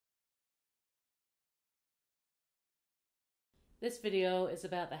This video is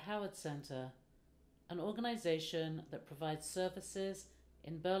about the Howard Center, an organization that provides services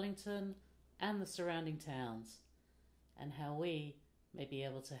in Burlington and the surrounding towns, and how we may be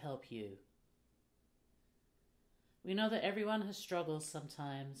able to help you. We know that everyone has struggles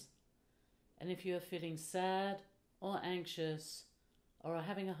sometimes, and if you are feeling sad or anxious or are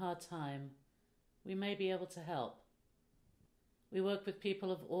having a hard time, we may be able to help. We work with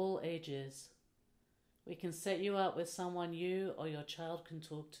people of all ages. We can set you up with someone you or your child can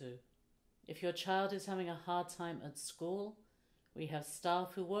talk to. If your child is having a hard time at school, we have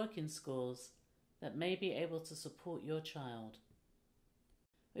staff who work in schools that may be able to support your child.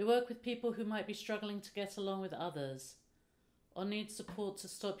 We work with people who might be struggling to get along with others or need support to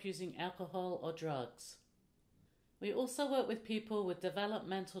stop using alcohol or drugs. We also work with people with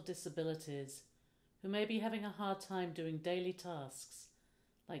developmental disabilities who may be having a hard time doing daily tasks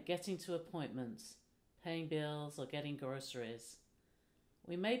like getting to appointments, paying bills, or getting groceries.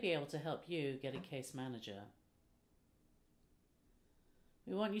 We may be able to help you get a case manager.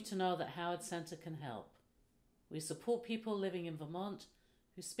 We want you to know that Howard Center can help. We support people living in Vermont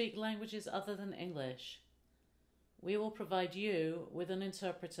who speak languages other than English. We will provide you with an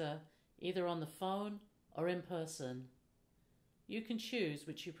interpreter either on the phone or in person. You can choose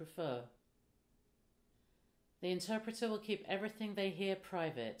which you prefer. The interpreter will keep everything they hear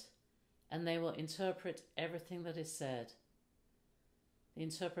private, and they will interpret everything that is said. The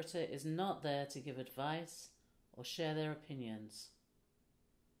interpreter is not there to give advice or share their opinions.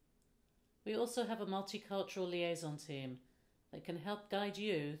 We also have a multicultural liaison team that can help guide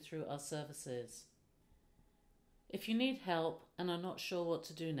you through our services. If you need help and are not sure what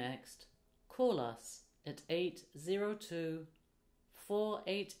to do next, call us at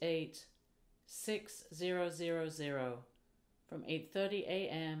 802-488-6000 from 8:30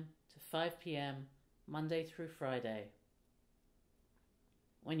 a.m. to 5 p.m. Monday through Friday.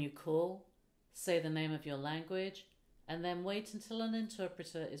 When you call, say the name of your language and then wait until an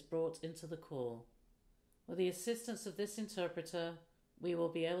interpreter is brought into the call. With the assistance of this interpreter, we will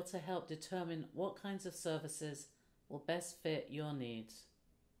be able to help determine what kinds of services will best fit your needs.